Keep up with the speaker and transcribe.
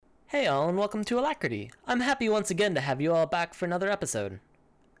Hey all, and welcome to Alacrity. I'm happy once again to have you all back for another episode.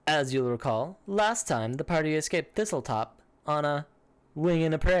 As you'll recall, last time the party escaped Thistletop on a wing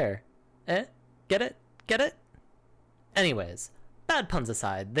and a prayer. Get it? Get it? Anyways, bad puns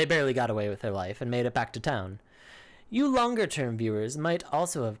aside, they barely got away with their life and made it back to town. You longer-term viewers might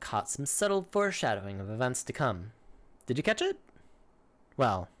also have caught some subtle foreshadowing of events to come. Did you catch it?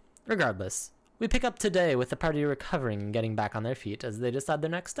 Well, regardless, we pick up today with the party recovering and getting back on their feet as they decide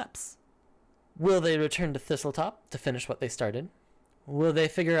their next steps. Will they return to Thistletop to finish what they started? Will they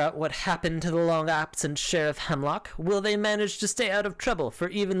figure out what happened to the long-absent Sheriff Hemlock? Will they manage to stay out of trouble for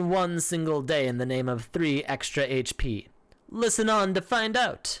even one single day in the name of 3 extra HP? Listen on to find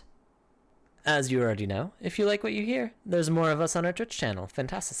out! As you already know, if you like what you hear, there's more of us on our Twitch channel,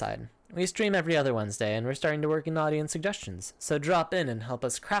 Fantasticide. We stream every other Wednesday, and we're starting to work in audience suggestions, so drop in and help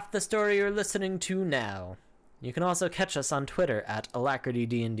us craft the story you're listening to now. You can also catch us on Twitter at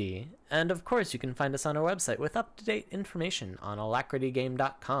AlacrityDND, and of course you can find us on our website with up-to-date information on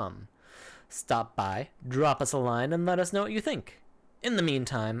alacritygame.com. Stop by, drop us a line, and let us know what you think. In the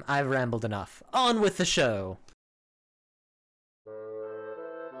meantime, I've rambled enough. On with the show!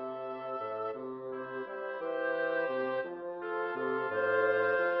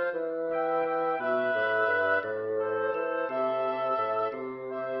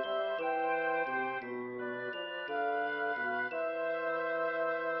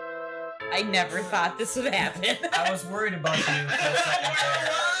 I never thought this would happen. I was worried about you for a second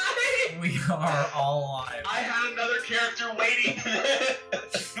there. We are all alive. I had another character waiting.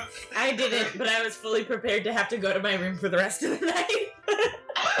 I didn't, but I was fully prepared to have to go to my room for the rest of the night.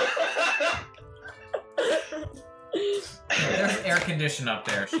 There's air condition up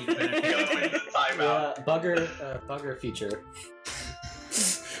there. She's been in Timeout. Bugger feature.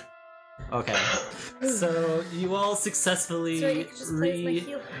 Okay, so you all successfully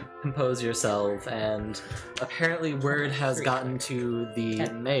recompose yourself, and apparently word has gotten to the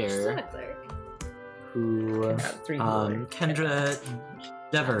mayor, who, Kendra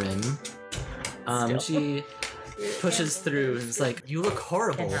Deverin, she pushes through and is like, "You look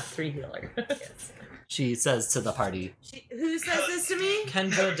horrible." Not 3 healer. Yes. She says to the party. Who says this to me?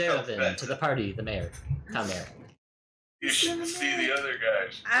 Kendra Deverin to the party, the mayor, town mayor. You should see the other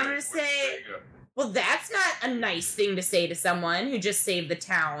guys. I'm gonna say, well, that's not a nice thing to say to someone who just saved the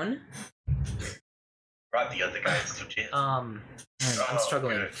town. Brought the other guys to jail. I'm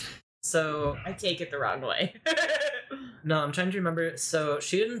struggling. Good. So I take it the wrong way. no, I'm trying to remember. So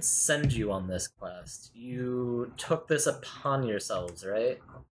she didn't send you on this quest. You took this upon yourselves, right?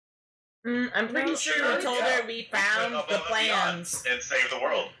 I'm pretty sure we told her we found the plans. And saved the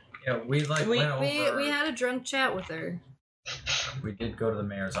world. Yeah, we went over. We had a drunk chat with her. We did go to the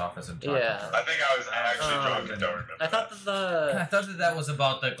mayor's office and talk. Yeah. I think I was actually drunk and don't remember. I thought that I thought that was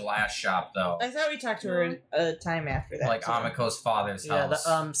about the glass shop, though. I thought we talked to her a time after that. Like too. Amiko's father's house.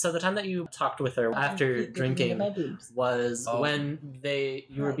 so the time that you talked with her after drinking was when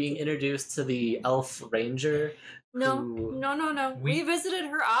you were being introduced to the elf ranger. No. We- We visited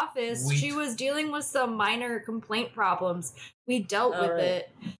her office. She was dealing with some minor complaint problems. We dealt with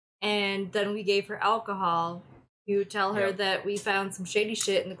it, and then we gave her alcohol. You tell her that we found some shady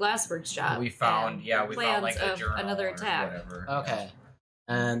shit in the glassworks shop. We found plans like a of journal another or attack. whatever. Okay.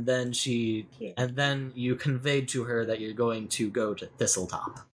 And then you conveyed to her that you're going to go to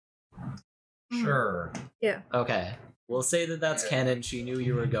Thistletop. Sure. Okay. We'll say that that's canon. She knew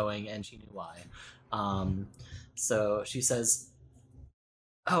you were going, and she knew why. So she says,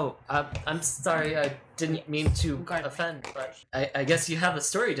 "Oh, I'm sorry. I didn't mean to offend, but I guess you have a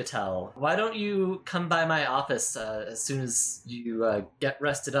story to tell. Why don't you come by my office as soon as you get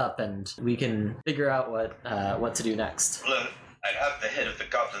rested up, and we can figure out what to do next." Well, I have the head of the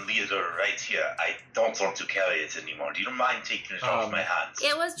goblin leader right here. I don't want to carry it anymore. Do you mind taking it off my hands?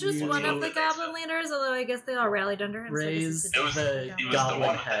 It was just You one do. of the goblin leaders, although I guess they all rallied under him. Raise so I guess the It was goblin the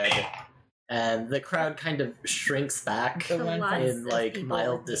one head, and the crowd kind of shrinks back The one Lots in of like people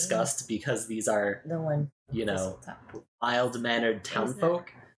mild with me. disgust because these are, The one. mild-mannered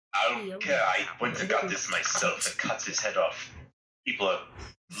townfolk. I don't care. I went and got this myself and cut his head off. People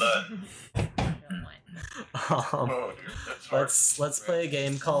learn. Oh, dude, that's hard. Let's play a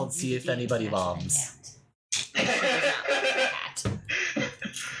game called See If Anybody Bombs.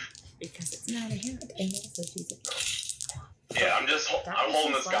 Because it's not a hat, and also she's a Yeah, I'm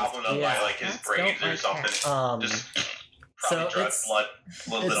holding this goblin up by like his brains or something. Just probably so drips blood a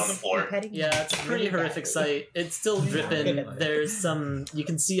little bit on the floor. Yeah, it's a pretty horrific sight. It's still dripping. There's you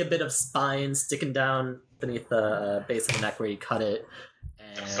can see a bit of spine sticking down beneath the base of the neck where you cut it.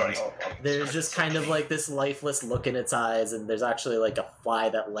 I'm sorry. There's just kind of like this lifeless look in its eyes, and there's actually like a fly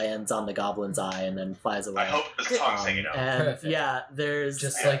that lands on the goblin's eye and then flies away. I hope his tongue's hanging out. And Perfect. yeah, there's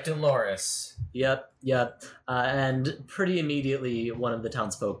Just like Dolores. Yep. And pretty immediately, one of the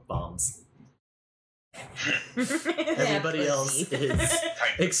townsfolk bombs. Everybody else is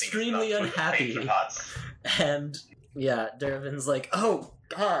extremely unhappy. And yeah, Dervin's like, "Oh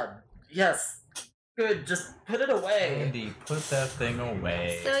God, yes, good, just put it away." Andy, put that thing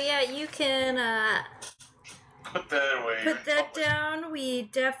away. So yeah, you can Put that away. put that down. We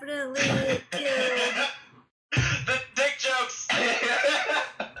definitely killed. The dick jokes.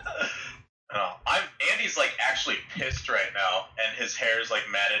 Andy's like actually pissed right now, and his hair is like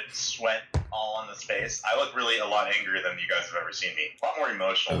matted sweat all on his face. I look really a lot angrier than you guys have ever seen me. A lot more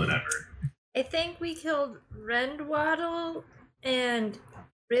emotional than ever. I think we killed Rendwaddle and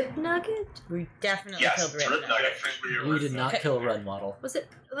Rib Nugget. We definitely Yes, killed Rib Red Nugget. You did not kill Renwaddle. Was it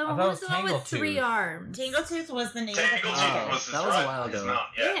the thought one, it was was the one with Tangletooth. 3 arms? Tangletooth was the name of the Tangletooth creature. was his that was a run, while his ago. mount,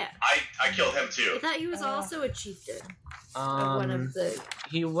 yeah. Yeah. I killed him I too. thought he was also a chieftain of one of the.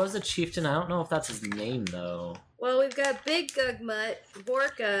 He was a chieftain. I don't know if that's his name though. Well, we've got Big Gugmut,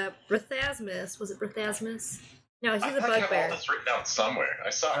 Borka, Brithasmus. Was it Brithasmus? No, he's I a thought I have all bugbear. this written down somewhere. I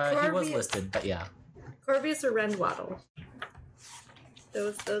saw it. He was Corvius. listed, but yeah. Corvius or Rendwaddle.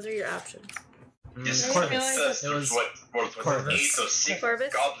 Those are your options. Yes, Corvus. Corvus. It was what was Corvus. 8 or 6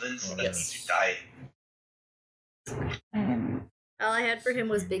 Corvus? goblins that need Yes. to die. All I had for him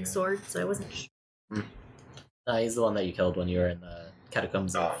was Big Sword, so I wasn't sure. He's the one that you killed when you were in the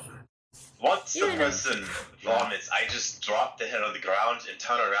catacombs of. Once Yeah, the no. person vomits, I just drop the head on the ground and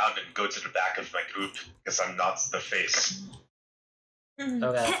turn around and go to the back of my group because I'm not the face.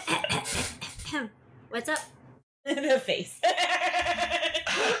 Okay. What's up? The face. I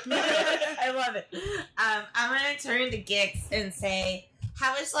love it. I'm gonna turn to Gix and say,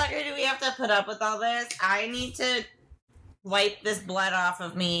 how much longer do we have to put up with all this? I need to wipe this blood off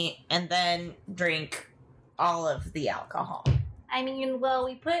of me and then drink all of the alcohol. I mean, well,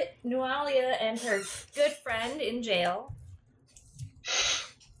 we put Nualia and her good friend in jail.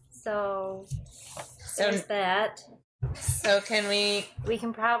 So there's that. So can we? We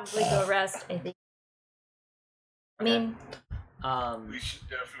can probably go rest, I think. I mean, We should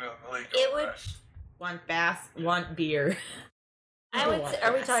definitely It would- Want bath, want beer. I would.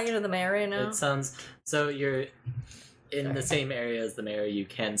 Are we talking to the mayor right now? It sounds so. You're in the same area as the mayor. You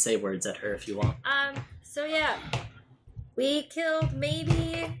can say words at her if you want. So yeah, we killed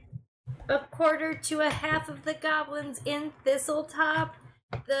maybe a quarter to a half of the goblins in Thistletop.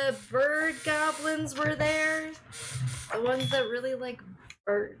 The bird goblins were there. The ones that really like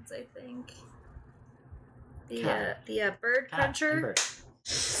birds, I think. The bird cruncher.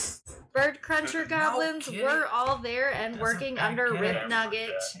 Bird cruncher goblins kidding. were all there and That's working a bad under cat. Rib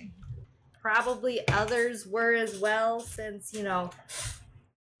Nugget. Probably others were as well, since, you know,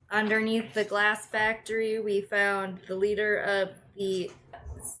 underneath the glass factory we found the leader of the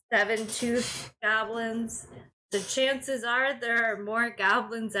 7-Tooth goblins. The chances are there are more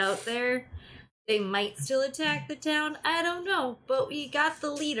goblins out there. They might still attack the town, I don't know. But we got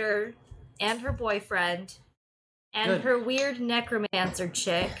the leader and her boyfriend and Good. her weird necromancer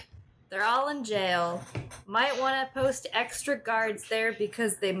chick. They're all in jail. Might want to post extra guards there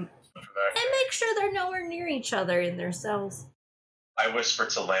because they... And make sure they're nowhere near each other in their cells. I whisper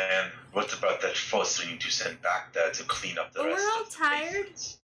to Lan, what about that force we need to send back there to clean up the But we're rest all of the tired.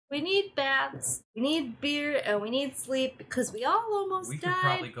 basins? We need baths, we need beer, and we need sleep because we all almost We could died.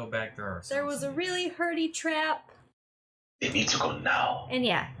 probably go back there ourselves. There was a really hurty trap. They need to go now. And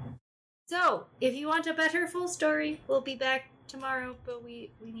yeah. So, if you want a better full story, we'll be back tomorrow, but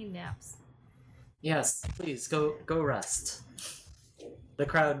we need naps. Yes, please go rest. The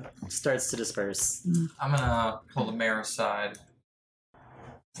crowd starts to disperse. I'm gonna pull the mayor aside.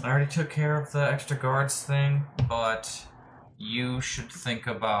 I already took care of the extra guards thing, but you should think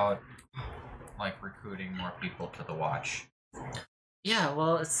about like recruiting more people to the watch. Yeah,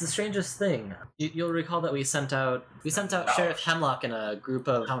 well, it's the strangest thing. You'll recall that we sent out Sheriff Hemlock and a group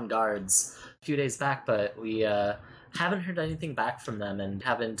of town guards a few days back, but we haven't heard anything back from them and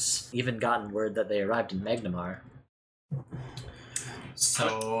haven't even gotten word that they arrived in Magnamar.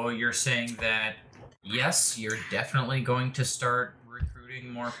 So you're saying that yes, you're definitely going to start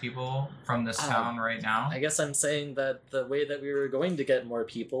recruiting more people from this town right now? I guess I'm saying that the way that we were going to get more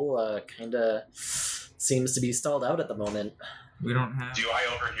people kind of seems to be stalled out at the moment. We don't have Do I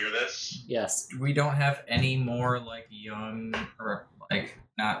overhear this? Yes. we don't have any more like young or like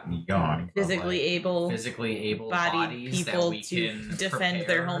not young but, Physically like, able physically able bodied bodies that people we to can defend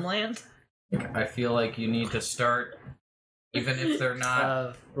their prepare. homeland. I feel like you need to start Even if they're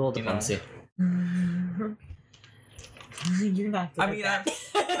not. Roll you know. diplomacy. You're not good I mean, I'm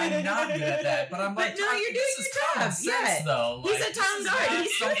not good at that, but I'm like, But no, you're doing this is your common job, sense, yeah. though. He's Like, a this town is guard, not he's doing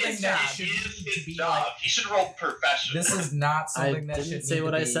something his that job. should It is his be job. like. He should roll professional. This is not I something that should didn't say need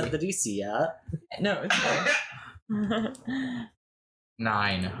what to I be said the DC at. No, it's fine.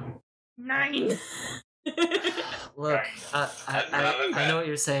 9. 9. Look, I know what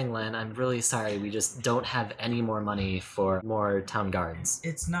you're saying, Len. I'm really sorry. We just don't have any more money for more town guards.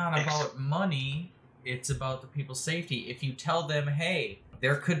 It's not about money. It's about the people's safety. If you tell them, hey,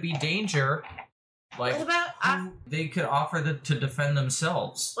 there could be danger, like What about they could offer to defend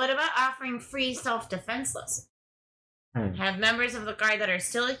themselves. what about offering free self-defense lessons? Have members of the guard that are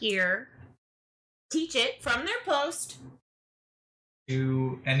still here teach it from their post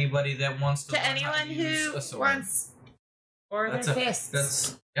To anybody that wants to to learn how anyone to use who a sword. wants, or That's their a fists.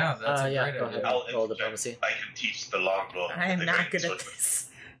 that's a Yeah, great go idea. ahead. I'll Roll interject. diplomacy. I can teach the longbow. I am the not great good sword. at this.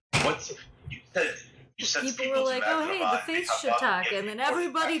 What's you said People people were to like, "Oh, hey, the Magnamon, face they should have talk," not and then yet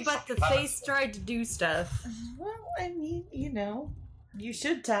everybody practiced but the something face tried to do stuff. Well, I mean, you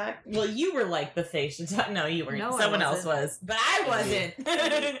should talk. Well, you were like the face should talk. No, you weren't. No, I Someone else wasn't. was, but I wasn't.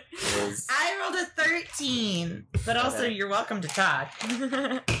 It was- I rolled a 13, but also Okay. you're welcome to talk.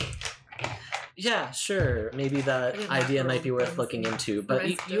 Yeah, sure. Maybe that I did not idea roll might be worth diplomacy. looking into, but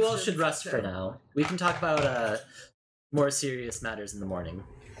Rest you all just should didn't rest touch for it. now. We can talk about more serious matters in the morning.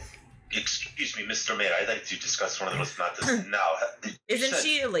 Excuse me, Mr. Mayor. I'd like to discuss one of those matters now. You Isn't said-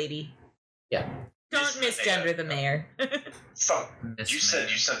 she a lady? Yeah. Don't Miss misgender the mayor. Miss You said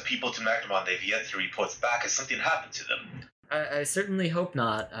May. you sent people to Magnamon. They've yet to report back. Has something happened to them? I certainly hope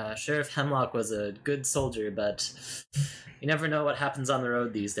not. Sheriff Hemlock was a good soldier, but you never know what happens on the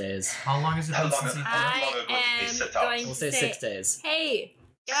road these days. How long has it How been long since he ago- died? long ago did they am set out? going We'll to say 6 days. Hey,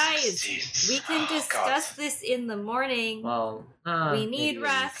 guys, Jeez. we can Oh, God. discuss this in the morning. Well, We need maybe a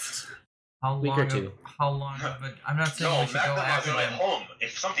rest. How week long or of- two. How long of it? I'm not saying No, we should go Magnamon's after my them. home.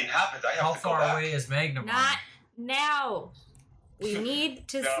 If something happens, I have How to go far back. away is Magnamon? Not now. We need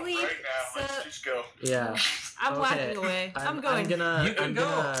to No, sleep. right now. Let's So just go. Yeah. I'm Okay. walking away. I'm going. gonna. You can I'm go.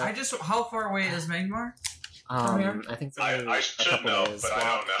 Gonna, How far away is Magmar? here? I think it's I only a should couple know, days. but I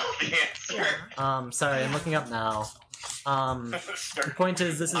don't know the answer. Yeah. Sorry, I'm looking up now. The point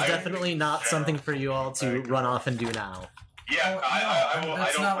is, this is I- definitely not something for you all to run off and do now. Yeah, Oh, I no, don't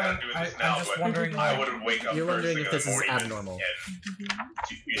that's plan not on what- doing I- this I'm now, just but wondering, I like- would wake up You're first wondering thing if in this the is morning and- abnormal.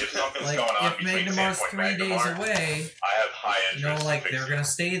 If something's Like, going on if between Magnamar's Sandpoint 3 and days Magnemar, away, I have high you know, interest. like, in they're fixing gonna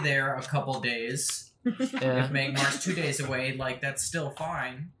stay there a couple days. Yeah. If Magmar's 2 days away, like, that's still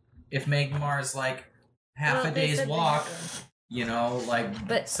fine. If Magmar's, like, half Well, a they day's said they walk, had you know, like,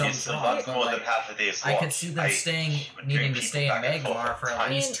 But- some It's a drop, lot but, more like, than half a day's I walk. could see them needing to stay in Magmar for at I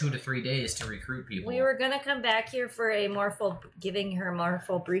least mean, 2 to 3 days to recruit people. We were gonna come back here for a more full, giving her more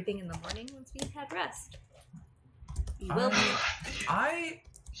full briefing in the morning once we've had rest. We will be. I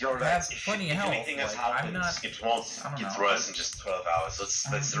You're right. have If plenty of health, anything has like, I'm happened, not- it won't I don't get know. through us in just 12 hours. Let's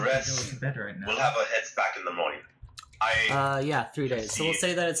don't the think we rest. go to bed right now. We'll have our heads back in the morning. Yeah, 3 days. So we'll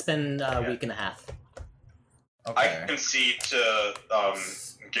say that it's been a week and a half. I Okay. concede to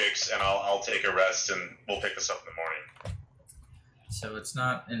Gix, and I'll take a rest, and we'll pick this up in the morning. So it's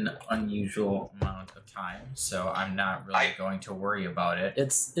not an unusual amount of time, so I'm not really going to worry about it.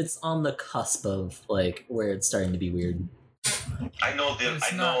 It's on the cusp of like where it's starting to be weird. I know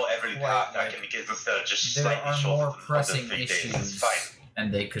It's I know not every quite path I like- can get instead of just There slightly are shorter more than the other pressing 3 days. It's issues, fine.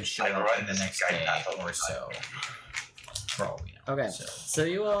 and they could show I up ride in the this next guy day path all the or time. so. For all we know. Okay. So, So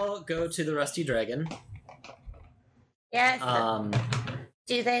you all go to the Rusty Dragon. Yes.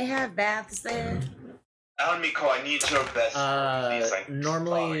 Do they have baths there? Alan Miko, I need your best. please. I'm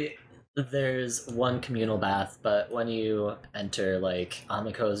Normally there's one communal bath, but when you enter, like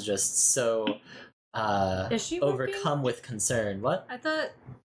Amiko's just so Is she working? overcome with concern. What? I thought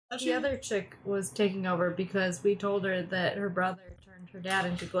the other chick was taking over because we told her that her brother turned her dad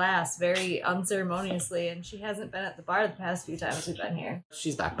into glass very unceremoniously, and she hasn't been at the bar the past few times we've been here.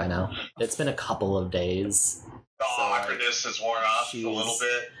 She's back by now. It's been a couple of days. The So, like, awkwardness has worn off a little she's-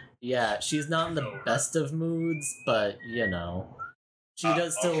 bit. Yeah, she's not in the best of moods, but you know. She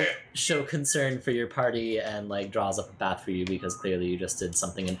does still okay. show concern for your party and like draws up a bath for you because clearly you just did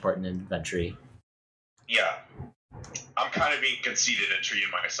something important and adventure-y. Yeah. I'm kind of being conceited and treating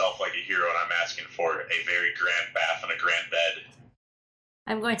myself like a hero, and I'm asking for a very grand bath and a grand bed.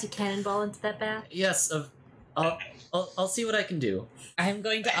 I'm going to cannonball into that bath. Yes, I'll see what I can do. I'm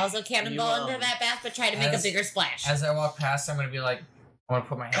going to also cannonball You, into that bath, but try to make a as- bigger splash. as I walk past, I'm gonna be like, I'm gonna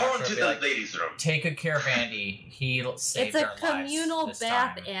put my hand Go up into and be the like, ladies' room. take good care of Andy. He saved It's a our lives communal this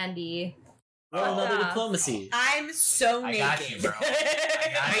bath, time. Andy. Roll another diplomacy. I'm so I naked. got you, bro.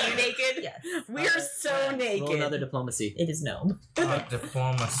 I got Are you. you naked? Yes. We're so naked. Roll another diplomacy. It is gnome.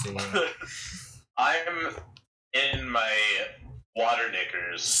 Diplomacy. I'm in my water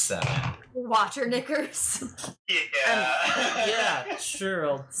knickers. 7. Water knickers. Yeah. Yeah, sure.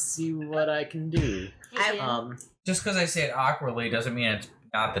 I'll see what I can do. I- Just because I say it awkwardly doesn't mean it's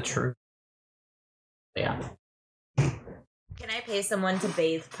not the truth. Yeah. Can I pay someone to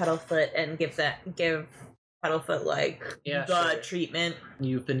bathe Puddlefoot and give Puddlefoot like Yeah, the sure. treatment?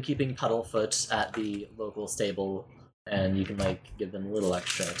 You've been keeping Puddlefoot at the local stable, and you can like give them a little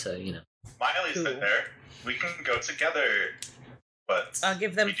extra to, Miley's Cool. in there. We can go together. But I'll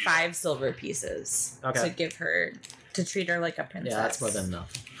give them We do 5 silver pieces Okay. to give her to treat her like a princess. Yeah, that's more than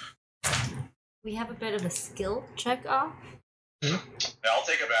enough. We have a bit of a skill check off. I'll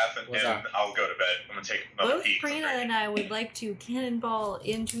take a bath and What's that? I'll go to bed. I'm gonna take another Both peek. Prina and I would like to cannonball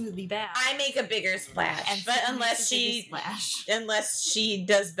into the bath. I make a bigger splash, but she unless makes a she big splash. unless she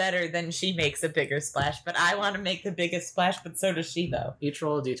does better, then she makes a bigger splash. But I want to make the biggest splash, but so does she, though. Each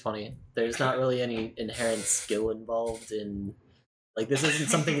roll a d20. There's not really any inherent skill involved in. Like, this isn't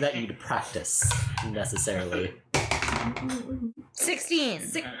something that you'd practice necessarily. 16.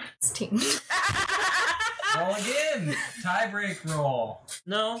 16. Roll again. Tiebreak roll.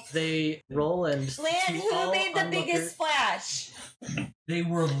 No, they roll and. Lan, to who all made the onlookers- biggest splash? They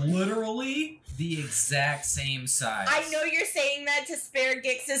were literally the exact same size. I know you're saying that to spare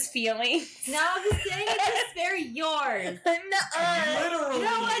Gix's feelings. No, he's saying it to spare yours. Literally. You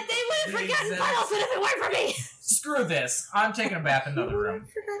know what? They would have forgotten Exact- Puddlefoot if it weren't for me. Screw this. I'm taking a bath in another room.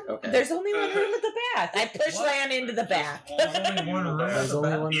 Okay. There's only one room at the bath. I pushed What? Lan into the bath. There's only one room. There's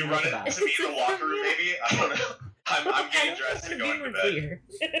only one You room run at the into me in the locker room, maybe? I don't know. I'm getting dressed and going to bed.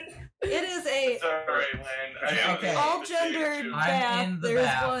 It is a Sorry, Lan. Okay. all gendered I'm bath. in the There's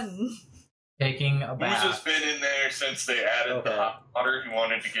bath. one. Taking a Who's just bath. been in there since they added Okay. the hot water? He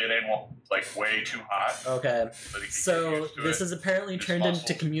wanted to get in, like, way too hot. Okay. So, he could get So used to this it. is apparently His turned into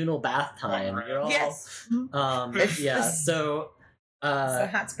muscles. communal bath time. Walk You're all Yes. yeah, so It's a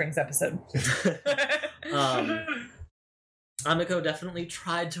Hot Springs episode. Amiko definitely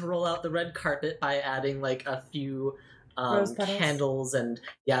tried to roll out the red carpet by adding like a few Rose petals? candles, and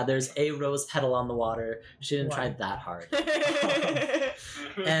yeah, there's a rose petal on the water. She didn't try One. that hard.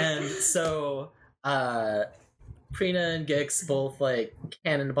 And so Prina and Gix both like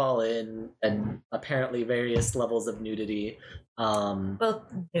cannonball in, and apparently various levels of nudity. Both.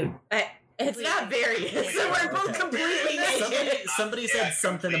 It's not various. So we're both Okay. completely naked. Somebody Yeah, said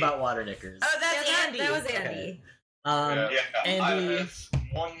something complete. about water knickers. Oh, that's Yeah, Andy. that was Okay. Andy. Yeah, Andy- I have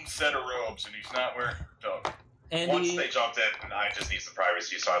one set of robes, and he's not wearing a Once Andy, they jumped in, I just need some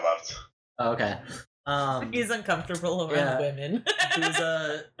privacy, so I left. okay. He's uncomfortable around Yeah. women.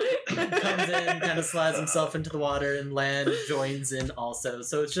 Booza comes in, kind of slides himself into the water, and Lan joins in also.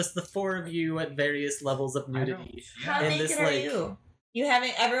 So it's just the 4 of you at various levels of nudity. How In naked this, are like- you? You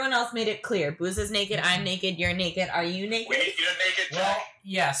haven't. Everyone else made it clear. Booze is naked. I'm naked. You're naked. Are you naked? We need you to naked Well, Jack.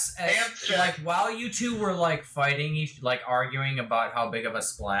 yes. Hands check. Like while you two were like fighting, like arguing about how big of a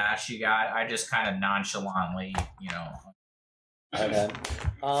splash you got, I just kind of nonchalantly, Okay.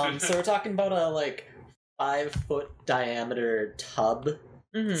 So we're talking about a like 5-foot diameter tub.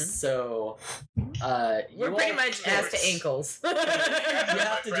 Mhm. So, We're you pretty all- much ass to ankles. You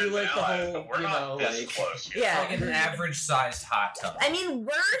have to do, like, the Allies, whole, but we're you not know, this like- close yet. Yeah. like an average sized hot tub. I mean,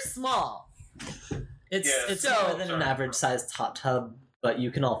 we're small. It's Yeah, it's so- more than an average sized hot tub, but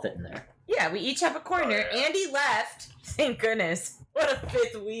you can all fit in there. Yeah, we each have a corner. Oh, yeah. Andy left. Thank goodness. What a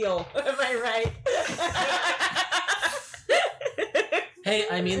fifth wheel. Am I right? Hey,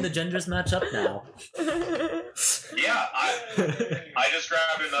 I mean the genders match up now. Yeah, I just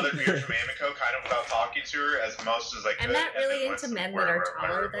grabbed another beer from Amiko, kind of without talking to her as most as I could. I'm not and really then into went men that wherever- are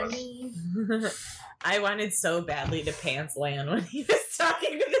taller wherever it than was. me. I wanted so badly to pants Lan when he was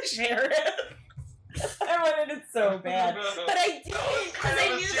talking to the sheriff. I wanted it so bad. But I didn't, because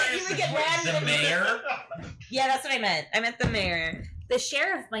I knew that you would get mad The at me. mayor? Yeah, that's what I meant. I meant the mayor. The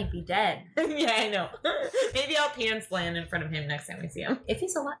sheriff might be dead. Yeah, I know. Maybe I'll pants Lan in front of him next time we see him. If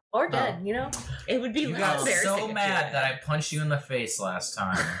he's alive or dead, you know? It would be You less got embarrassing so if you mad were. that I punched you in the face last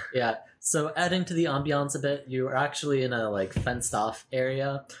time. Yeah. So adding to the ambiance a bit, you are actually in a like fenced off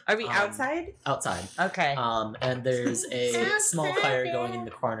area Are we Um, outside? outside. Okay. And there's a small fire going in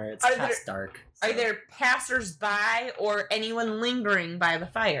the corner. It's Are past dark. Are so there passers-by or anyone lingering by the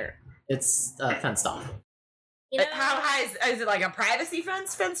fire? It's fenced off. You know, How high is it? Like a privacy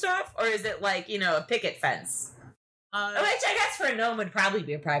fence fenced off, or is it like a picket fence? Which I guess for a gnome would probably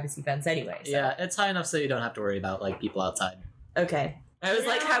be a privacy fence anyway. So. Yeah, it's high enough so you don't have to worry about like people outside. Okay. I was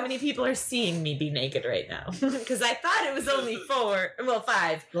like, how many people are seeing me be naked right now? Because I thought it was only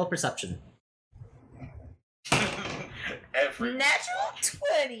 5. Roll perception. Natural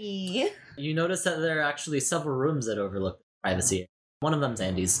 20. You notice that there are actually several rooms that overlook privacy. One of them's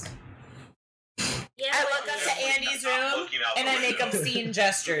Andy's. Yeah, I look up to Andy's room and I make obscene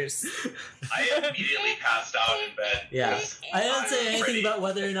gestures. I immediately passed out in bed. Yeah. I didn't say I'm anything ready. about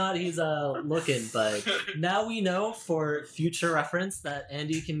whether or not he's looking, but now we know for future reference that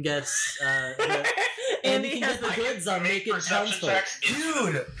Andy can get Andy can get the goods on making townsfolk.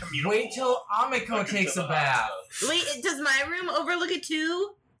 Dude, wait till Amiko takes a bath. Wait, does my room overlook it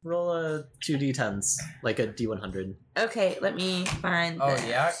too? Roll a 2d10s, like a d100. Okay, let me find Oh this.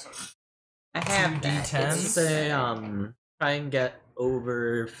 yeah. I have 2 that. D10s? It's- Say try and get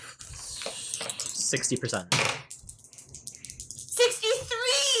over 60%.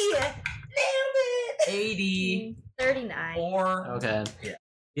 63! Nailed it! 80 39. or Okay. Yeah.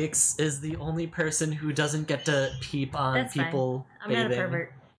 Ix is the only person who doesn't get to peep on That's fine. people I'm bathing. not a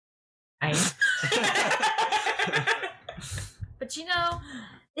pervert. But you know,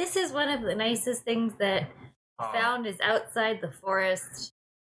 this is one of the nicest things that I found is outside the forest.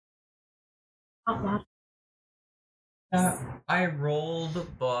 Oh, wow. I rolled,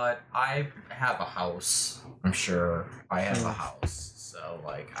 but I have a house. I'm sure I have a house, so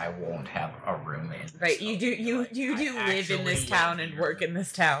like I won't have a roommate. Right, you do I live in this actually town live and here. work in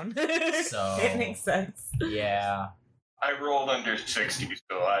this town. So- it makes sense. Yeah. I rolled under 60,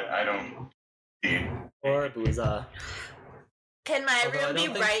 so I don't see. Or Booza. Can my Although I room be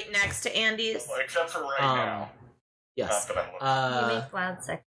don't think- right next to Andy's? Well, except for right now. Yes. Not that I'm looking. You make loud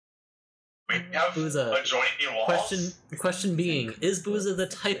sex. We have Booza. adjoining walls. Question being, is Booza the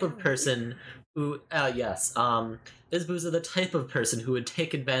type of person who yes, is Booza the type of person who would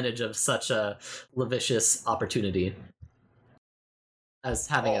take advantage of such a lascivious opportunity as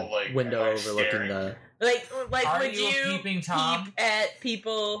having Oh, a like, window am I overlooking staring? the Like Are would you a you peeping Tom? peep at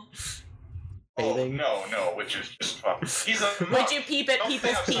people? bathing? Oh, no, which is just fun. He's a monk. Would you peep at Don't they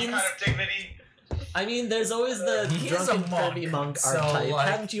people's have some peens? kind of dignity? I mean, there's always the He is a drunken pervy monk, monk so, archetype. like,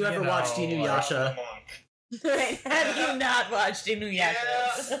 Haven't you ever you watched know, Inuyasha? Right, have you not watched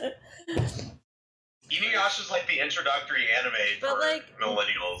Inuyasha? Inuyasha's like the introductory anime But, for like,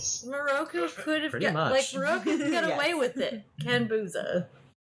 millennials. Morocco could have Pretty got much. like Morocco could get Yes. away with it. Ken Booza.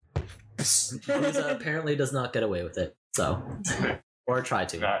 Booza apparently does not get away with it, so or try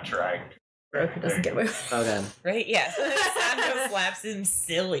to. Not trying. Morocco doesn't get away with it. Okay. Right? Yeah. Sando slaps him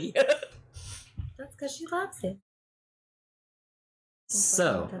silly. That's because she loves him.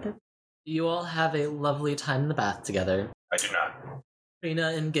 So, you all have a lovely time in the bath together. I do not. Rena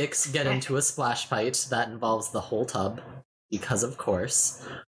and Gix get into a splash fight that involves the whole tub, because of course.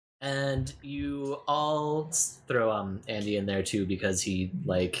 And you all throw Andy in there too because he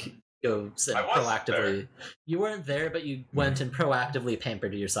goes and I wasn't proactively. You weren't there, but you went and proactively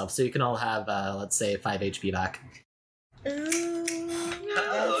pampered yourself, so you can all have let's say 5 HP back.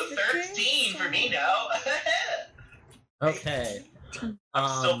 Oh, 13 for me now. Okay.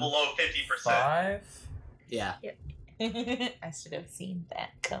 I'm still below 50%. 5. Yeah. I should have seen that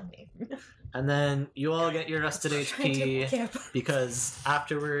coming. And then you all get your rested HP because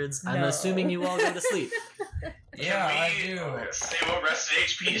afterwards, I'm No. assuming you all go to sleep. Yeah, I Can we do. say what rested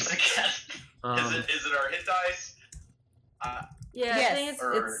HP is again? Is it our hit dice? Yeah, Yes. I think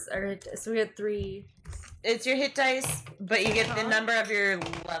it's our so we had 3. It's your hit dice, but you get the number of your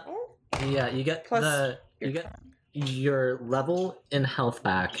level. Yeah, you get Plus you get your level in health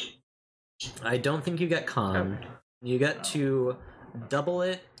back. I don't think you get con. You get to double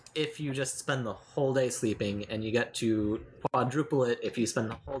it if you just spend the whole day sleeping, and you get to quadruple it if you spend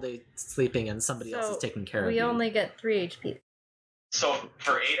the whole day sleeping and somebody else is taking care of We you. only get 3 HP. So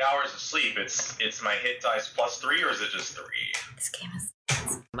for 8 hours of sleep, it's my hit dice plus 3, or is it just 3? This game is.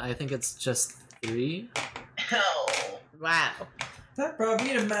 I think it's just 3. Hell. Wow. That brought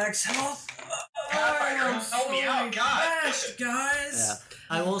me to max health. Help me out, God. Crashed, guys. Yeah.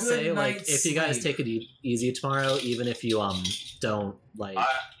 I will Good say, night's if you guys sleep. take it easy tomorrow, even if you don't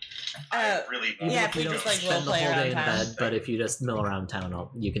I really even Yeah, if if you we don't just, like, spend the roleplay whole around day in town. bed, but if you just mill around town,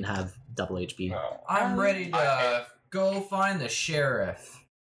 you can have double HP. I'm ready to go find the sheriff.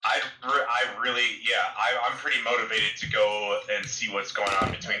 I'm pretty motivated to go and see what's going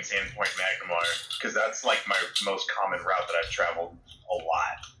on between Sandpoint and Magnamar, because that's like my most common route that I've traveled a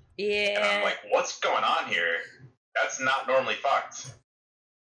lot. And I'm Yeah. like, what's going on here? That's not normally fucked.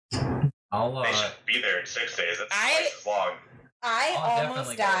 I'll They should be there in 6 days. That's I- twice as long. I I'll definitely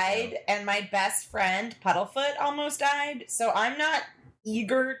almost go died, and my best friend Puddlefoot almost died. So I'm not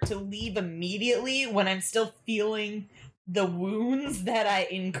eager to leave immediately when I'm still feeling the wounds that I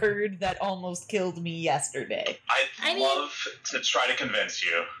incurred that almost killed me yesterday. I'd love to try to convince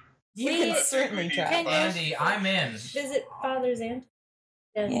you. You can certainly try. Andy, I'm in. Visit Father Xantus.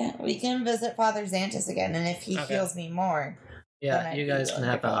 Yeah, we can visit Father Xantus again, and if he heals me more. Yeah, you guys can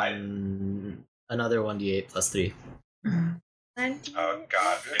have another 1d8 plus 3. Oh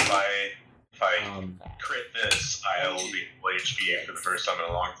god, if I crit this, I will be full HP for the first time in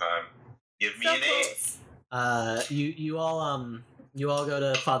a long time. Give me an 8. You all go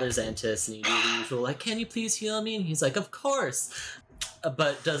to Father Xantus and you do the usual, like, can you please heal me? And he's like, of course!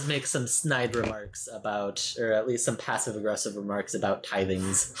 But does make some snide remarks about, or at least some passive-aggressive remarks about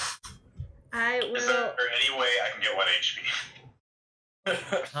tithings. Is there any way I can get 1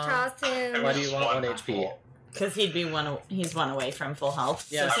 HP? Toss him. Why do you want 1 HP? Because he's one away from full health.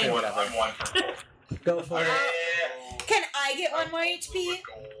 Yeah, so I'm one from full. Go for it. Can I get 1 more HP? I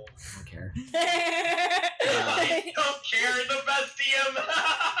don't care. I don't care, the best DM!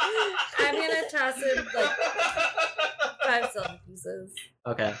 I'm gonna toss him like 5 silver pieces.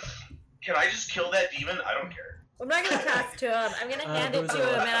 Okay. Can I just kill that demon? I don't care. I'm not gonna toss it to him. I'm gonna hand it to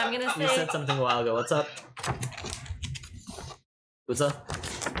him, and I'm gonna You say, said something a while ago. What's up? What's up?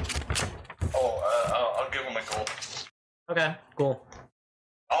 I'll give him a gold. Okay, cool.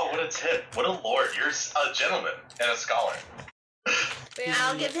 Oh, what a tip. What a lord. You're a gentleman and a scholar.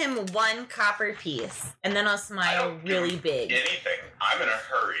 I'll give him 1 copper piece, and then I'll smile really big. Anything. I'm in a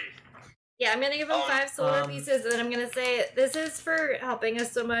hurry. yeah, I'm gonna give him 5 silver pieces, and then I'm gonna say, this is for helping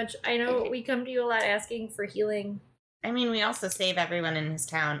us so much. I know we come to you a lot asking for healing. I mean, we also save everyone in his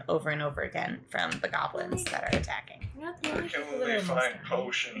town over and over again from the goblins that are attacking. We're not the Where only can people that we are find most-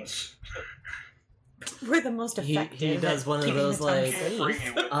 potions? We're the most effective. He does one of keeping those, the town like, safe. Bring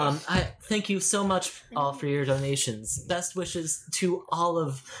you with us. I thank you so much all for your donations. Best wishes to all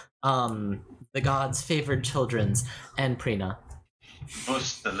of the gods' favored children's and Prina.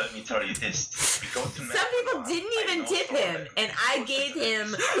 Buster, let me tell you this. We go to Some people didn't even tip him, and I gave him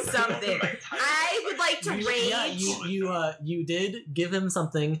something. I would like to rage. Yeah, you did give him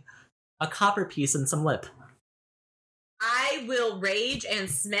something, a copper piece and some lip. I will rage and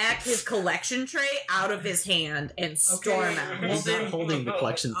smack his collection tray out of his hand and storm out. He's not holding the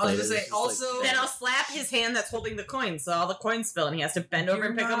collection I was plate. gonna say, it's just also- Then I'll slap his hand that's holding the coins, so all the coins spill, and he has to bend over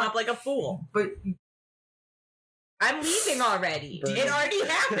and pick them up like a fool. But I'm leaving already. Burn. It already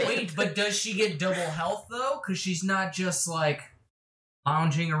happened. wait, but does she get double health though? Because she's not just like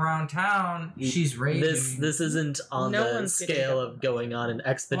lounging around town. She's raging. This isn't on No the one's getting scale double. of going on an Well, I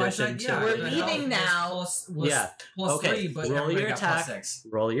expedition said, yeah, to. We're the leaving health now. was Yeah. plus Okay, 3, but roll everybody your got attack. plus 6.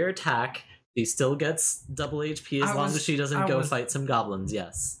 Roll your attack. He still gets double HP as I long was- as she doesn't I go was- fight some goblins.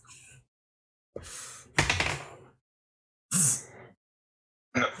 Yes.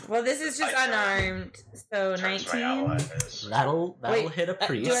 Well, this is just unarmed, so Turns my 19. ally is. That'll Wait, hit a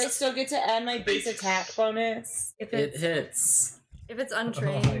priest. Do I still get to add my base attack bonus? If It it's, hits. if it's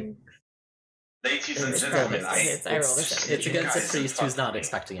untrained. Ladies and It's gentlemen, bonus. I rolled a It's 17. against a guys priest fuck who's not me.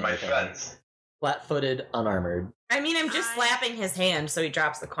 expecting My anything. friends. Flat-footed, unarmored. I mean, I'm just I- slapping his hand so he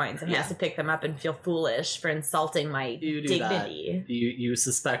drops the coins and he has to pick them up and feel foolish for insulting my You do dignity. You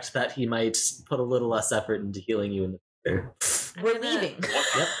suspect that he might put a little less effort into healing you in the future. I'm We're gonna leaving.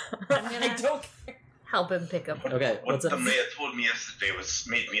 Yep. I don't care. Help him pick up. Okay, What what's up? the mayor told me yesterday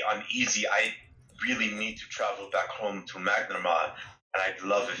made me uneasy. I really need to travel back home to Magnamar, and I'd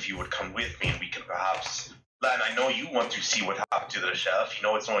love if you would come with me and we can perhaps... Lan, I know you want to see what happened to the sheriff. You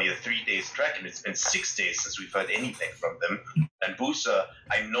know it's only a 3-day trek, and it's been 6 days since we've heard anything from them. And Busa,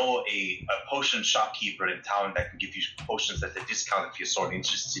 I know a potion shopkeeper in town that can give you potions at a discount if you're sort of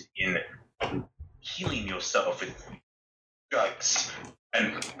interested in healing yourself with drugs.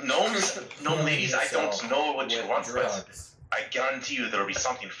 And gnomes, gnome ladies, I don't know what you want, but I guarantee you there will be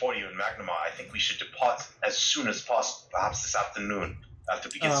something for you in Magnamar. I think we should depart as soon as possible, perhaps this afternoon, after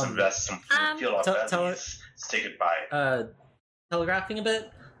we get some rest, some food, feel our tell- bellies, say goodbye. Telegraphing a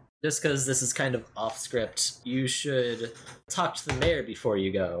bit, just because this is kind of off script, you should talk to the mayor before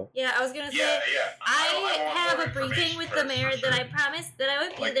you go. Yeah, I was gonna say. Yeah. I want have more a briefing information with the first, mayor for that I sure. promised that I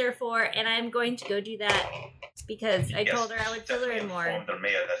would be Like- there for, and I'm going to go do that because I Yes, told her I would fill her in more. Inform the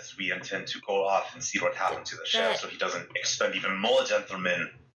mayor that we intend to go off and see what happened to the sheriff, so he doesn't expend even more gentlemen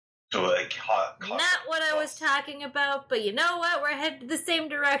to Not what I was talking about, but you know what? We're headed the same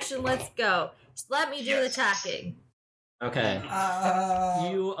direction. Let's go. Just let me do Yes. the talking. Okay.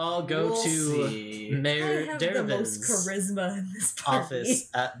 You all go we'll to see. Mayor Deravin's charisma in this party. office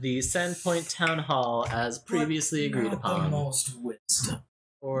at the Sandpoint Town Hall as previously agreed Not the upon. most wisdom.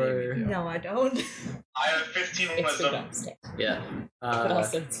 Or Maybe, yeah. No, I don't. I have 15 It's the wisdom. dumbest. yeah. But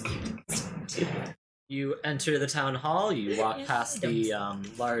also it's You enter the town hall, you walk past the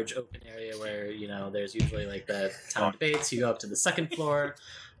large open area where, there's usually like the town debates. You go up to the second floor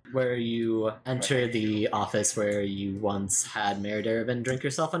where you enter the office where you once had Mayor Darabin drink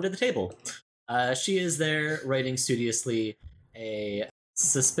yourself under the table. She is there writing studiously, a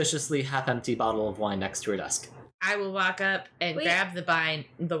suspiciously half-empty bottle of wine next to her desk. I will walk up and grab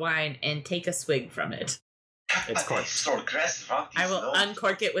the wine and take a swig from it. It's corked. So aggressive, huh? I will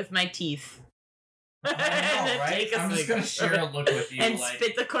uncork it with my teeth. I know, right? I'm just gonna share a look with you, and like,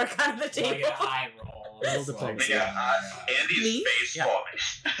 spit the cork on the table. like an eye roll. Roll Just diplomacy. like, Yeah, Andy's Me? face Yeah.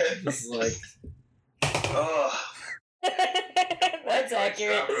 forming. just like, Oh, That's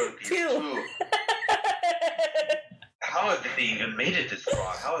accurate. Two. How have they even made it this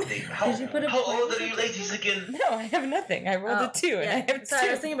far? How are they? Did you put a How old are you ladies again? No, I have nothing. I rolled a 2 and I have 2. Sorry,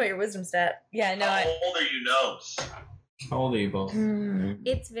 I was thinking about your wisdom stat. Yeah, no, How old are you, Gnomes? how old are you both?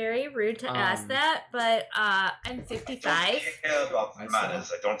 It's very rude to ask that, but I'm I don't 55. care about I the saw.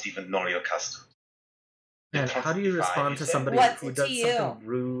 manners. I don't even know your custom. And how do you respond to somebody What's who it does to you? something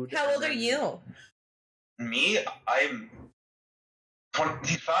rude? How old are you? Me, I'm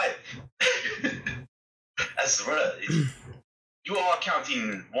 25. As well. You are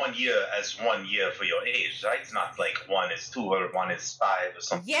counting 1 year as 1 year for your age, right? It's not like 1 is 2 or 1 is 5 or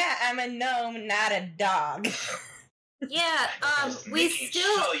something. Yeah, I'm a gnome, not a dog. Yeah, Just we making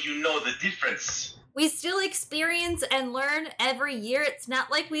still sure you know the difference. experience and learn every year. It's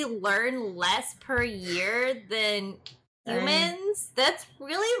not like we learn less per year than humans. That's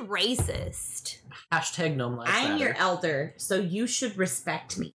really racist. Hashtag gnome lives I'm matter. your elder, so you should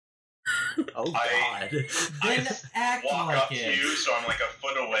respect me. Oh I- god. Then act Walk like up to it. you, so I'm like a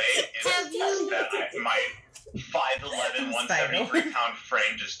foot away, Have and you- my 5'11", 173-pound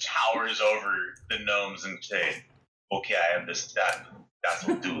frame just towers over the gnomes and say, "Okay, I understand. That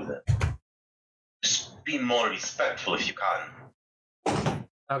will do then. Just be more respectful if you can."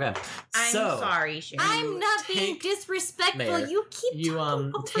 Okay. I'm so sorry, Sharon. I'm not being take disrespectful. Mayor. You keep you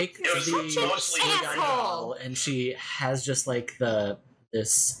talking over take me. You're was such the an mostly asshole. and she has just like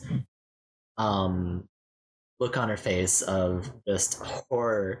this look on her face of just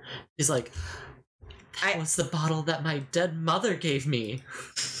horror. She's like, that was the bottle that my dead mother gave me.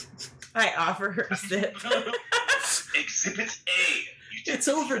 I offer her a sip. Exhibit A. You It's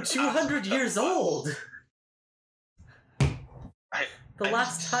didn't over even 200 ask years for that. old. The I'm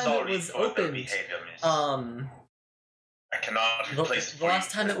last time it sorry was for their opened, behavior, miss. I cannot replace it the for you. last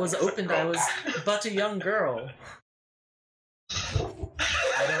time it was opened, I was but a young girl.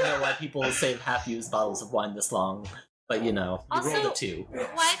 I don't know why people save half-used bottles of wine this long, but you rolled Also- a 2.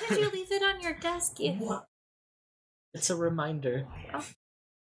 Why did you leave it on your desk? It's a reminder.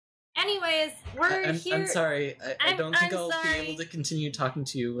 Anyways, we're I'm here. I'm sorry. I I'm- don't think I'm I'll sorry. be able to continue talking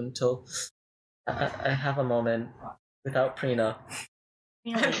to you until I have a moment without Prina.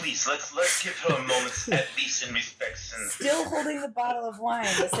 Please, let's give her a moment, at least in respects. And Still holding the bottle of wine,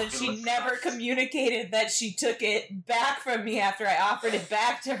 but said she never communicated that she took it back from me after I offered it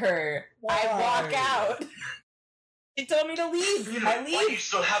back to her. I walk out. She told me to leave. I Why do you leave.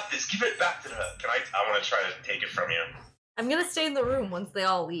 still have this? Give it back to her. I want to try to take it from you. I'm gonna stay in the room once they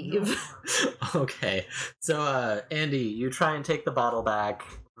all leave. Okay, so Andy, you try and take the bottle back.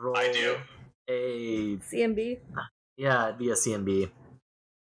 Roll I do. a CMB. it'd be a CMB.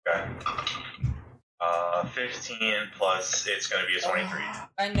 Okay. 15 plus, it's going to be a 23.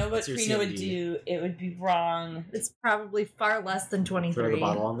 I know what What's your Trina would CMD? do. It would be wrong. It's probably far less than 23. Throw the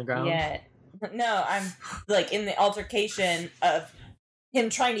bottle on the ground. Yeah. No, I'm like in the altercation of him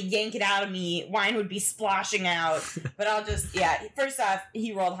trying to yank it out of me. Wine would be splashing out. But I'll just, first off,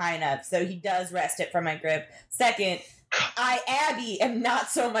 he rolled high enough, so he does wrest it from my grip. Second, I, Abby, am not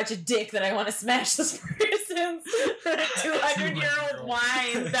so much a dick that I want to smash this person's 200-year-old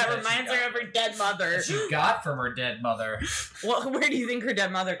wine that reminds her of her dead mother. That she got from her dead mother. Well, where do you think her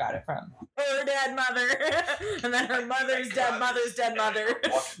dead mother got it from? Her dead mother. And then her mother's dead mother's dead mother.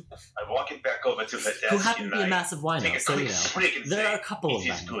 I walk it back over to her desk Who happen and to be a I massive wino, take a so quick swig and there say, are a couple of "It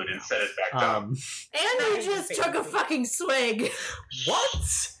is them. good," and set it back down. And you just took a fucking swig.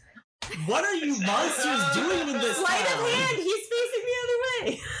 What? What are you monsters doing in this Sleight of town? hand. He's facing the other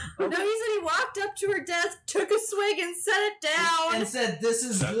way. No, he said he walked up to her desk, took a swig, and set it down. And said, "This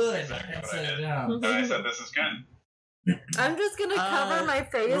is That's good." exactly And what set I it did. down. And I said, "This is good." I'm just gonna cover my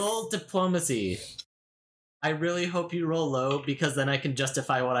face. Roll diplomacy. I really hope you roll low because then I can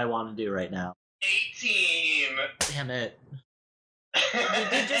justify what I want to do right now. 18. Damn it. He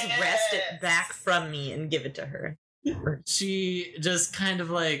did just wrest it back from me and give it to her. She just kind of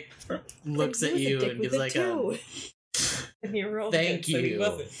like looks He at was a you dick and with gives it like too. And he rolled Thank good, so he you.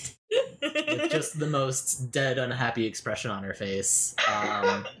 wasn't. with just the most dead, unhappy expression on her face.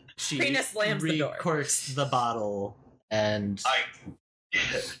 She Prina slams the door. recorks the bottle, and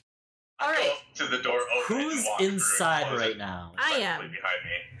All right. Go to the door, open it, who's and walk through it, inside close right it now? I am. behind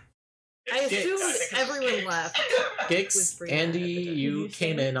me. I assumed I think it's everyone Giggs. left. Gix, Whispering Andy, at the door. you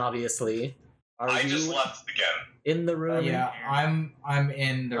came in, obviously. Are I you just left again. in the room? Yeah, I'm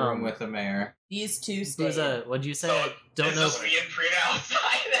in the room Um, with the mayor. These two Who's stay. what'd you say? So, I don't it's know. just me and Prina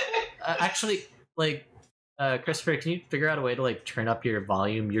outside. Actually, like, Christopher, can you figure out a way to, like, turn up your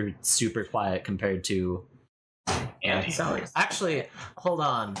volume? You're super quiet compared to... Andy. Actually, hold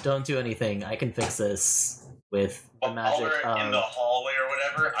on. Don't do anything. I can fix this with the While magic we're in the of... hallway or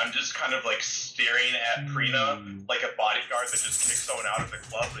whatever, I'm just kind of like staring at Prina like a bodyguard that just kicked someone out of the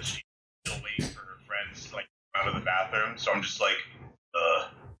club, but she's still waiting for her friends to like come out of the bathroom. So I'm just like,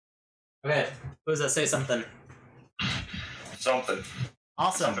 Okay, who's that? Say something. something.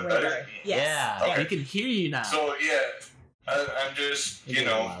 Awesome. Something better. Yes. Yeah, Okay. we can hear you now. So yeah, I'm just You're getting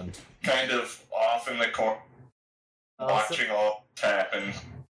loud. kind of off in the corner Also, all happen.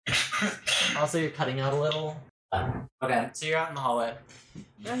 also, you're cutting out a little. Okay, so you're out in the hallway.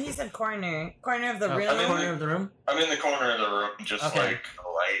 No, he said corner. Corner of the Oh, room. the corner of the room. I'm in the corner of the room, just Okay.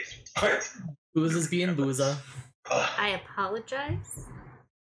 like, Booze is being booza. I apologize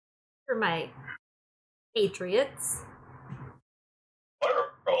for my patriots.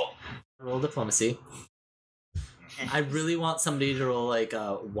 Roll diplomacy. I really want somebody to roll like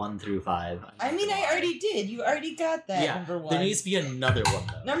 1 through 5. I mean, I already did. You already got that. Yeah, Number one. There needs to be another one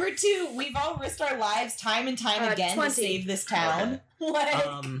though. Number 2, we've all risked our lives time and time again 20. to save this town. Like,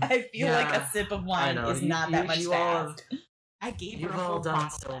 I feel like yeah, a sip of I wine know. is not that much you to all ask. I gave her You've a whole all done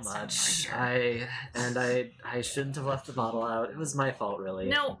bottle so last much. time we were here. I shouldn't have left the bottle out. It was my fault, really.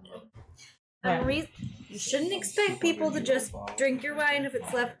 No. You shouldn't expect people to just drink your wine if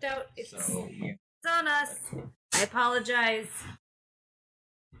it's left out. It's on us. I apologize.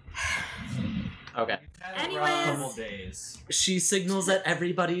 Okay. Anyways. Couple days. She signals that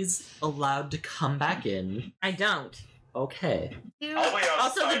everybody's allowed to come back in. I don't. Okay. I'll wait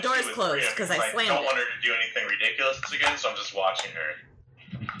Also, the outside door's too with closed, Priya 'cause I slammed don't it. want her to do anything ridiculous again, so I'm just watching her.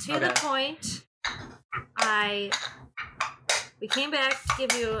 To the Okay. point, we came back to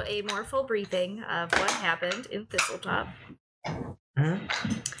give you a more full briefing of what happened in Thistletop.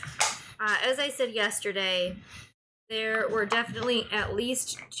 As I said yesterday, there were definitely at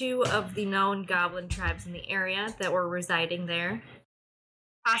least 2 of the known goblin tribes in the area that were residing there.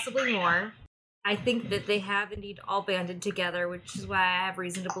 Possibly more. I think that they have indeed all banded together, which is why I have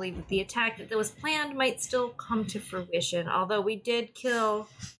reason to believe that the attack that was planned might still come to fruition. Although we did kill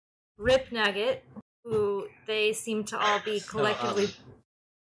Rip Nugget, who they seem to all be collectively...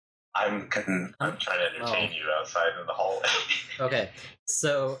 I'm trying to entertain you outside in the hallway. Okay.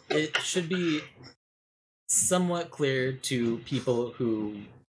 So it should be somewhat clear to people who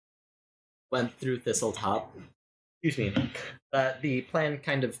went through Thistletop, excuse me, that the plan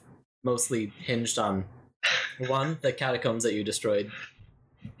kind of mostly hinged on 1, the catacombs that you destroyed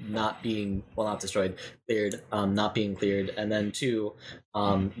not being cleared, not being cleared, and then 2,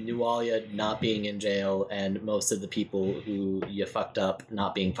 Nualia not being in jail, and most of the people who you fucked up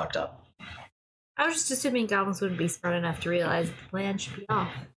not being fucked up. I was just assuming goblins wouldn't be smart enough to realize that the plan should be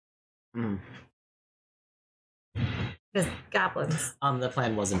off. Because goblins. The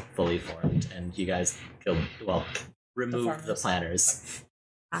plan wasn't fully formed, and you guys removed the planners.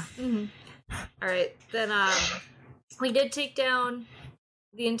 Alright, then we did take down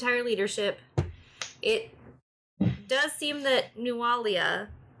the entire leadership. It does seem that Nualia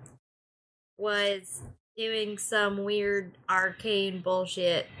was doing some weird arcane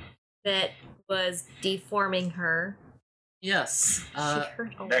bullshit that was deforming her. Yes, She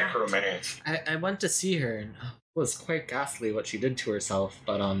hurt a lot. Necromancy. I went to see her, and it was quite ghastly what she did to herself,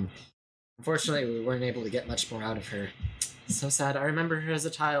 but unfortunately we weren't able to get much more out of her. So sad. I remember her as a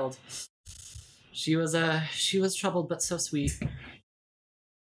child. She was troubled but so sweet.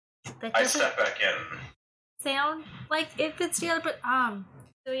 That I doesn't step back in. sound like it fits together, but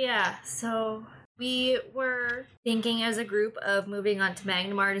so we were thinking as a group of moving on to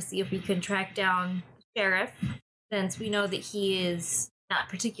Magnamar to see if we could track down the sheriff, since we know that he is not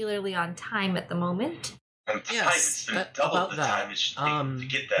particularly on time at the moment. And Yes, it's been double about the that. time it should take to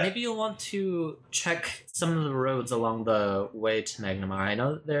get that. Maybe you'll want to check some of the roads along the way to Magnamar. I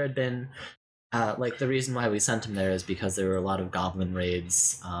know that there had been, the reason why we sent him there is because there were a lot of goblin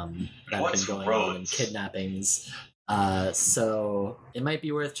raids that have What's been going on and roads? kidnappings. So it might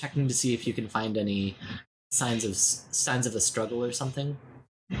be worth checking to see if you can find any signs of a struggle or something.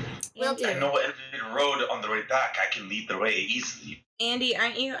 Will I do. know every one road on the way back. I can lead the way easily. Andy,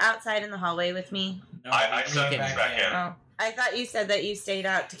 aren't you outside in the hallway with me? No, I he stepped came back in. Oh, I thought you said that you stayed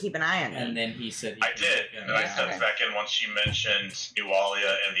out to keep an eye on me. And then he said he I did, and I stepped okay. back in once she mentioned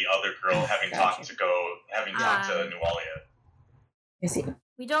Nualia and the other girl having talked to Nualia. I see.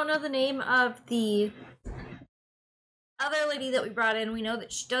 We don't know the name of the other lady that we brought in. We know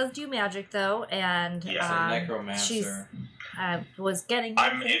that she does do magic, though, and Yeah. He's a necromancer. was getting.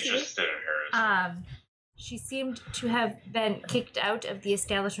 I'm interested in her. As well. She seemed to have been kicked out of the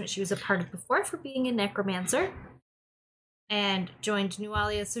establishment she was a part of before for being a necromancer, and joined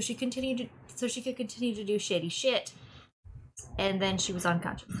Nualia so she could continue to do shady shit. And then she was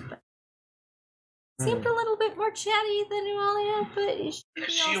unconscious, but seemed a little bit more chatty than Nualia. But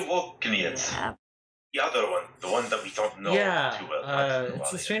Has she awoken yet? Yeah. The other one, the one that we don't know too well. not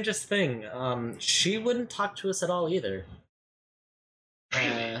it's the Nualia. strangest thing. She wouldn't talk to us at all either.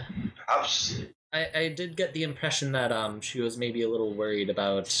 Really? Perhaps. I did get the impression that she was maybe a little worried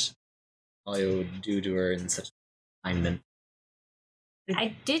about what I would do to her in such a time.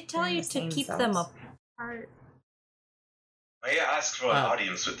 I did tell They're you the to same keep cells. them apart. May I ask for an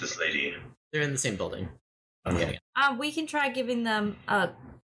audience with this lady? They're in the same building. I'm getting it. We can try giving them a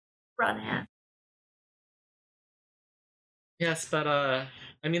run at. Yes, but I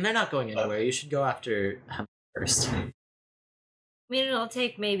mean, they're not going anywhere. You should go after him first. I mean, it'll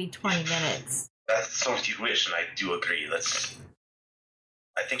take maybe 20 minutes. That's what you wish, and I do agree.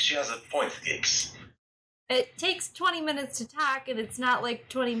 I think she has a point, Giggs. It takes 20 minutes to talk, and it's not like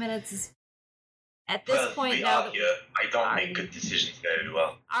 20 minutes is at this Well, point we now are that here. I don't make good decisions very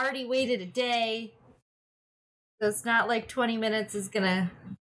well. we already waited a day. So it's not like 20 minutes is gonna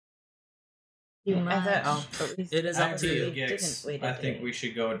do much. It is up to you. Gix, wait I a think day. we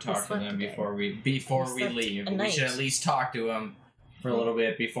should go and talk to slept them a day. before we We slept leave. a We should night. at least talk to them for a little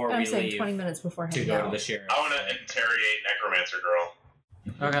bit before I'm we saying leave 20 minutes before to heading go to out. the sheriff. I want to interrogate Necromancer Girl.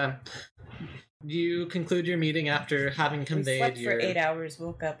 Okay. You conclude your meeting after having We conveyed slept your. for 8 hours,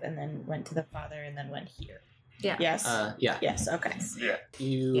 woke up, and then went to the father, and then went here. Yeah. Yes. Yeah. Yes. Okay. Yeah.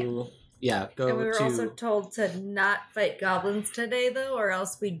 You. Yeah. Go And we were to. also told to not fight goblins today, though, or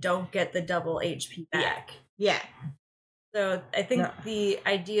else we don't get the double HP back. Yeah. So I think No. the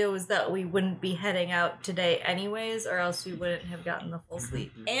idea was that we wouldn't be heading out today anyways, or else we wouldn't have gotten the full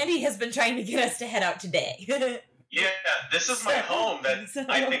sleep. Andy has been trying to get us to head out today. Yeah, this is my home. That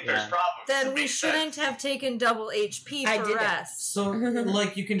I think there's Yeah. problems. Then It we makes shouldn't sense. have taken double HP I for didn't. rest. So,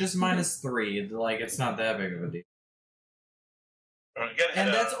 like, you can just -3. Like, it's not that big of a deal. We're gonna get And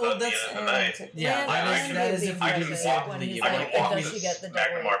ahead that's of all. the That's end of the night. Yeah, And that is if we I do can decide walk to when leave. he's I can like, walk does she this get the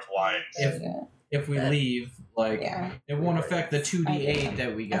Magnemar double blind. If we That- leave, like, Yeah. it won't affect the 2d8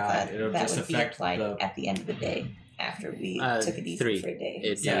 that we I got. thought It'll that just would be affect applied the. at the end of the day after we took it easy 3. for a day.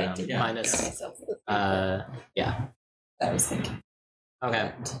 It's, so yeah, I did yeah, not minus, get myself with Yeah. I was thinking.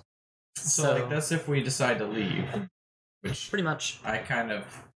 Okay. So, like, that's if we decide to leave. Which Pretty much. I kind of.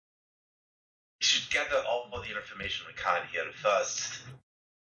 We should gather all the information we can here first.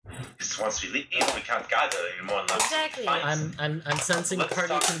 Because once we leave, we can't gather anymore unless Exactly. we find I'm sensing Let's party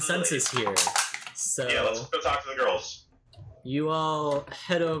talk to the consensus here. So Yeah, let's go talk to the girls. you all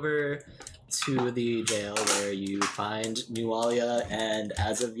head over to the jail where you find Nualia and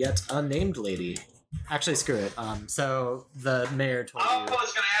as of yet unnamed lady. Actually, screw it. So the mayor told I you.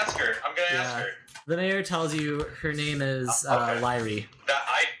 was gonna ask her. I'm gonna ask Yeah. her. The mayor tells you her name is Okay. Lyrie. That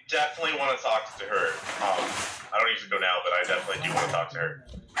I definitely want to talk to her. I don't need to go now, but I definitely do want to talk to her.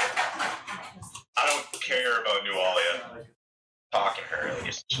 I don't care about Nualia. Talking to her at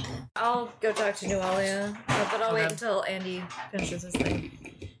least. I'll go talk to Nualia, but I'll wait Okay. until Andy finishes his thing.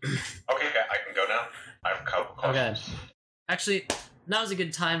 Okay, I can go now. I have a couple Okay. questions. Actually, now's a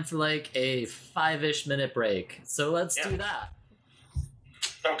good time for like a 5-ish minute break. So let's Yeah. do that.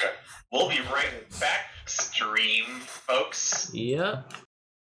 Okay. We'll be right back, stream folks. Yep.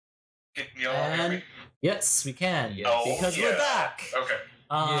 Can you all hear me? And yes, we can. Oh, because yeah. we're back. Okay.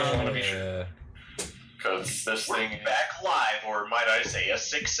 Um, wanna be sure. Because this thing back live, or might I say, a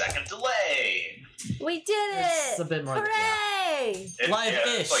 6-second delay. We did It's it! a bit more than- yeah. Hooray!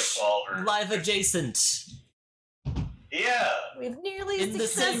 Live-ish. It's like 12 or... Live adjacent. Yeah. We've nearly In the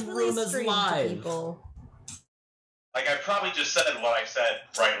same successfully room as streamed live. to people. Like, I probably just said what I said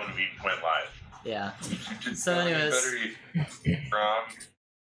right when we went live. Yeah. So anyways, Wrong.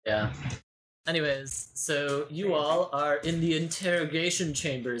 yeah. Anyways, so you all are in the interrogation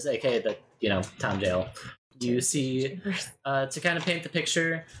chambers, aka the, town jail. You see, to kind of paint the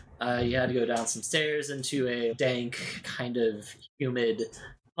picture, you had to go down some stairs into a dank, kind of humid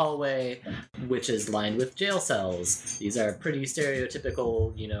hallway, which is lined with jail cells. These are pretty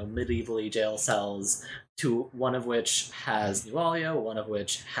stereotypical, medievally jail cells, one of which has Nualia, one of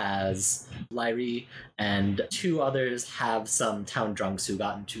which has Lyri, and two others have some town drunks who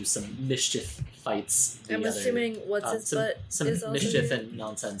got into some mischief fights. I'm assuming what's his butt some is also mischief here? and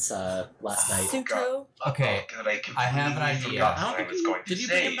nonsense last night. Suko. Okay, God, I have an idea. forgot what I was going to Did you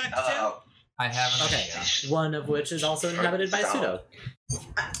say. bring him back to jail? I have an Okay, idea. one of which is also inhabited by Pseudo.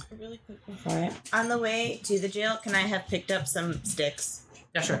 Really quick before it. On the way to the jail, can I have picked up some sticks?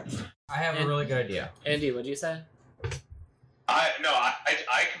 Yeah, sure. I have a really good idea. Andy, what do you say?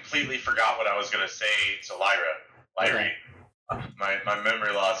 I completely forgot what I was going to say to Lyra. Lyri. Okay. My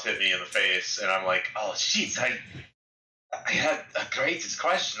memory loss hit me in the face, and I'm like, oh, jeez, I had a great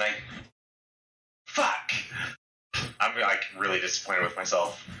question. Fuck. I'm like really disappointed with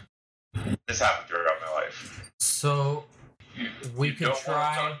myself. This happened throughout my life. So we You could don't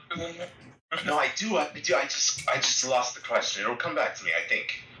try. wanna talk- No, I do. I just lost the question. It'll come back to me, I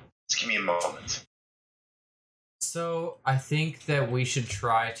think. Just give me a moment. So I think that we should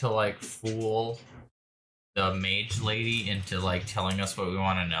try to like fool the mage lady into like telling us what we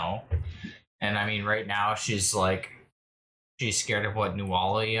want to know. And I mean, right now she's scared of what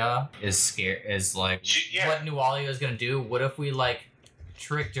Nualia what Nualia is gonna do. What if we like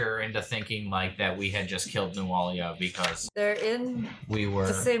tricked her into thinking like that we had just killed Nualia because They're in we were.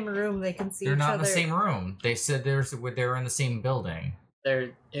 the same room. They can see They're each not other. in the same room. They said they were in the same building.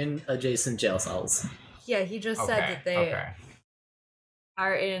 They're in adjacent jail cells. Yeah, he just said that they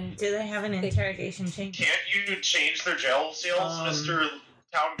are in. Do they have an interrogation chamber? Can't you change their jail cells, Mr.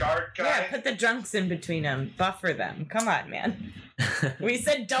 Town Guard guy? Yeah, put the drunks in between them. Buffer them. Come on, man. We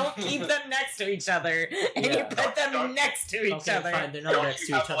said don't keep them next to each other, and you Yeah. put them next to each Okay, other. fine. They're not Don't next you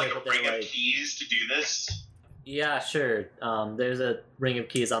to have each other, like a but ring they're of like... keys to do this? Yeah, sure. There's a ring of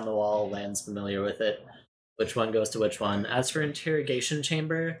keys on the wall. Lan's familiar with it. Which one goes to which one? As for interrogation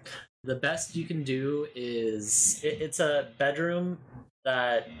chamber, the best you can do is... It's a bedroom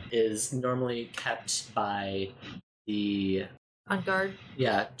that is normally kept by the... On guard.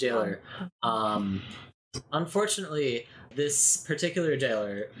 Yeah, jailer. Unfortunately, this particular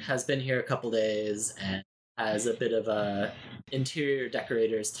jailer has been here a couple days and has a bit of a interior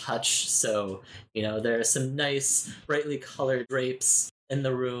decorator's touch. So, there are some nice, brightly colored drapes in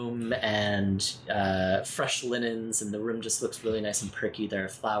the room and fresh linens, and the room just looks really nice and perky. There are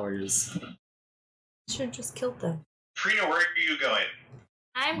flowers. Should have just killed them. Prina, where are you going?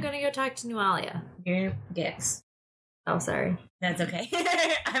 I'm gonna go talk to Nualia. You're Gix. Oh, sorry. That's okay.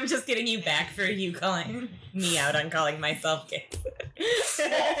 I'm just getting you back for you calling me out on calling myself Gix.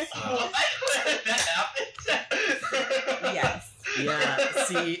 What? That happened? Yes. Yeah,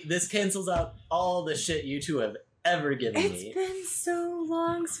 see, this cancels out all the shit you two have ever given It's me. been so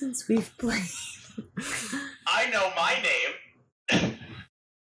long since we've played. I know my name.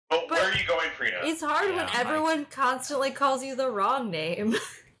 But where are you going, Prina? It's hard when Yeah, everyone constantly calls you the wrong name.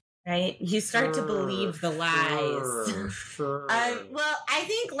 Right? You start to believe the lies. Sure. Well, I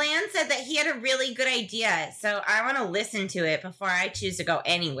think Lan said that he had a really good idea, so I want to listen to it before I choose to go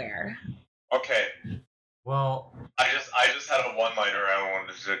anywhere. Okay. Well, I just had a one-liner I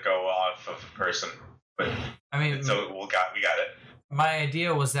wanted to go off of a person. But I mean, so we got it. my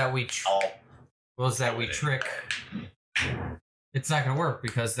idea was that we I'll trick. It's not gonna work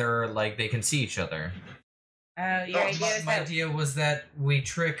because they're like they can see each other. Oh, your idea is My that idea was that we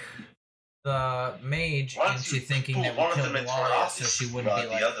trick the mage Why don't into you thinking pull that we one of killed them into Nualia our so office she wouldn't while be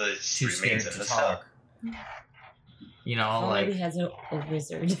the like other too remains scared in to the talk. cell. Already Like has a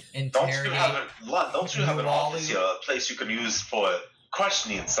wizard. Don't you interrogate. have an Nualia- office here, a place you can use for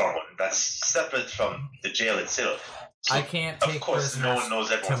questioning someone that's separate from the jail itself? So, I can't of take course, no one knows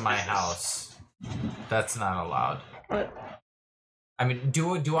prisoners to everyone's my business. house. That's not allowed. What? I mean,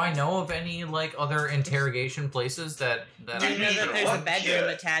 do I know of any like other interrogation places that Do I you know that there's a bedroom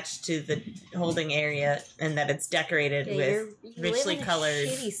attached to the holding area and that it's decorated with you richly live in colored- a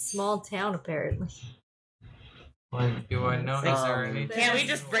shitty small town, apparently. like? Do I know? Is there any? Can't we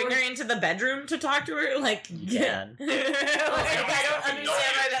just bring her into the bedroom to talk to her? Like, Can. I don't understand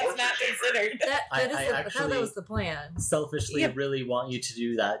why that's not considered. I I thought that actually- was the plan. Selfishly Yeah. really want you to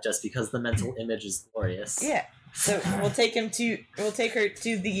do that just because the mental image is glorious. Yeah. So we'll take her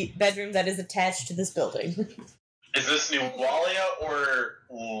to the bedroom that is attached to this building. Is this Nualia or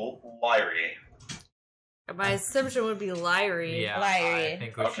Lyri? My assumption would be Lyri. Yeah, Lyri. I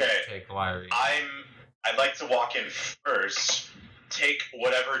think we Okay. should take Lyri. I'd like to walk in first, take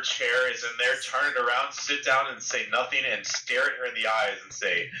whatever chair is in there, turn it around, sit down and say nothing, and stare at her in the eyes and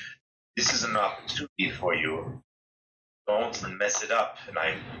say, "This is an opportunity for you. don't mess it up. And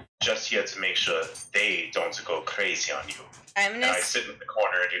I'm just here to make sure they don't go crazy on you. I'm And gonna I sit in the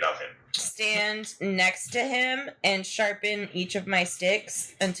corner and do nothing. stand next to him and sharpen each of my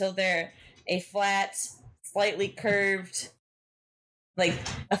sticks until they're a flat, slightly curved, like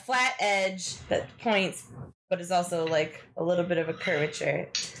a flat edge that points, but is also like a little bit of a curvature.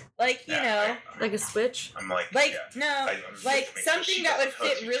 Like, you know, Like a switch? I'm like, like, yeah. no, I'm like making sure something she that would doesn't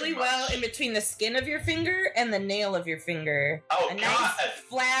hurt fit you really too well much. in between the skin of your finger and the nail of your finger. Oh, A God! nice,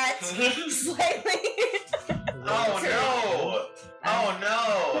 flat, slightly. Oh, no! Oh,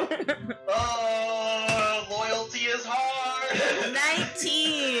 no! Oh, loyalty is hard!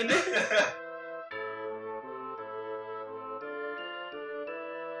 19!